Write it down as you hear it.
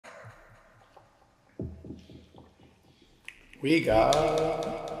We got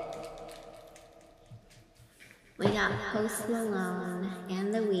Post Malone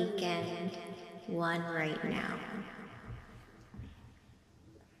and The Weeknd, One Right Now.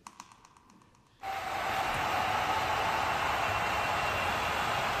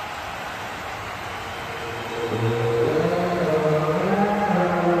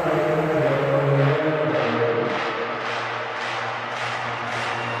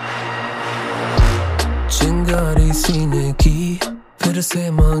 चिंगारी सीने की फिर से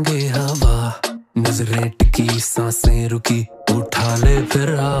मांगे हवा, नजरें टिकी सांसें रुकी, उठा ले फिर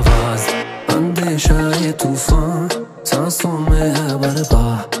आवाज। अंदेशा ये तूफान सांसों में है बरपा,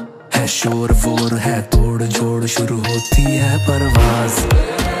 है शोर वोर है तोड़ जोड़, शुरू होती है परवाज।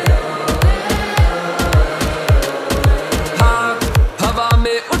 हाथ हवा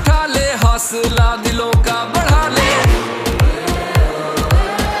में उठा ले, हौसला दिलों का बढ़ा ले,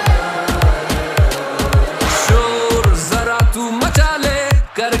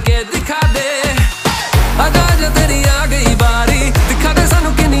 करके दिखा दे। आजा जा तेरी आ गई बारी, दिखा दे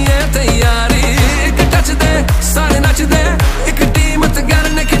सानू किन्नी है तैयारी। एक टच दे सारे नच दे, एक टीम तैयार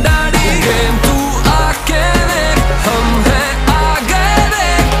ने खिडारी। गेम तू आके देख, हम हैं आगे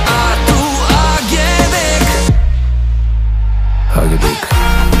देख, आ तू आगे देख, आगे देख,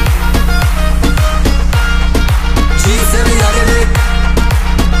 जी से भी आगे देख,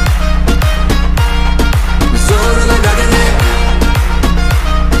 जोर लगा के देख।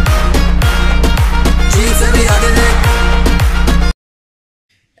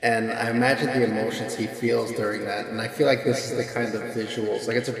 And I imagine the emotions he feels during that, and I feel like this is the kind of visuals,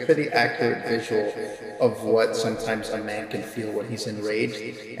 like it's a pretty accurate visual of what sometimes a man can feel when he's enraged.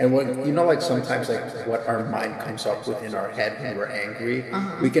 And when, you know, like sometimes like what our mind comes up with in our head when we're angry,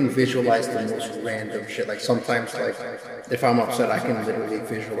 we can visualize the most random shit. Like sometimes like if I'm upset, I can literally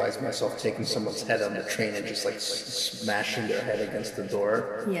visualize myself taking someone's head on the train and just like smashing their head against the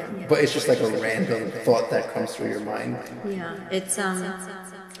door. Yeah. But it's just like a random thought that comes through your mind. Yeah,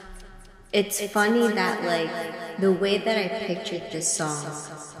 it's funny that like the way that I pictured this song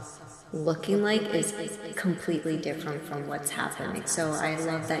looking like is completely different from what's happening. So I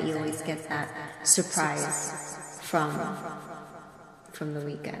love that you always get that surprise from The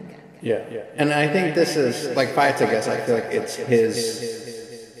Weeknd. Yeah. And I think this is, like, if I had to guess, I feel like it's his,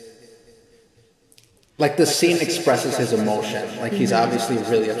 like the scene expresses his emotion. Like he's obviously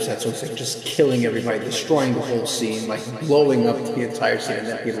really upset, so it's like just killing everybody, destroying the whole scene, like blowing up the entire scene, and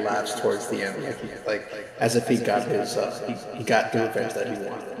then he laughs towards the end, like as if he got his, he got the revenge that he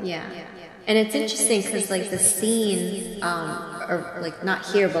wanted. Yeah. And it's interesting because like the scene, or like not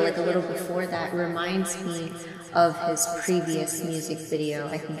here, but like a little before that, reminds me of his previous music video.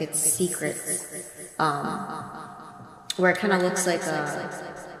 I think it's Secrets, where it kind of looks like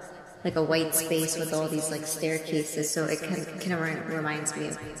a white space with all these like staircases. So it kind of reminds me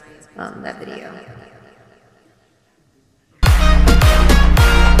of that video.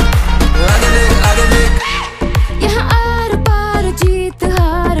 यहाँ are पार जीत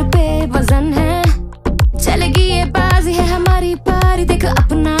हार बेवजन है, चलेगी ये बाजी है हमारी पारी, देख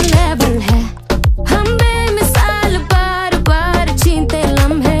अपना लेवल है, हम बेमिसाल बार बार छीनते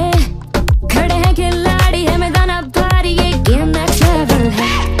लम्हे, खड़े हैं खिलाड़ी है मैदान अब भारी, ये गेम नेक्स्ट लेवल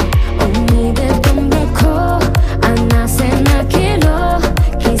है, उम्मीदें तुम रखो अन्ना से न खेलो,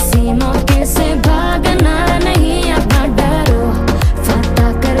 किसी मौके से भागना नहीं अपना डरो, फतह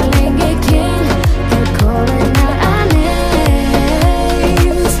कर लेंगे खेल देखो ना आने,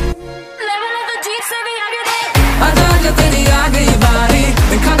 लेवल है तो जीत से भी आगे देख। आजा जा तेरी आ गई बारी,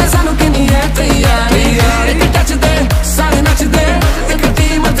 दिखा दे सानू किन्नी है तैयारी, एक टच दे सारे नच दे, एक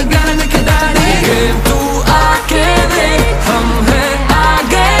टीम तैयार ने खिडारी। गेम तू आके देख, हम हैं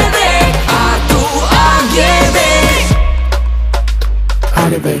आगे देख, आ तू आगे देख,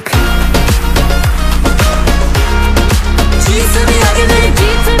 आगे देख, जी से भी आगे देख।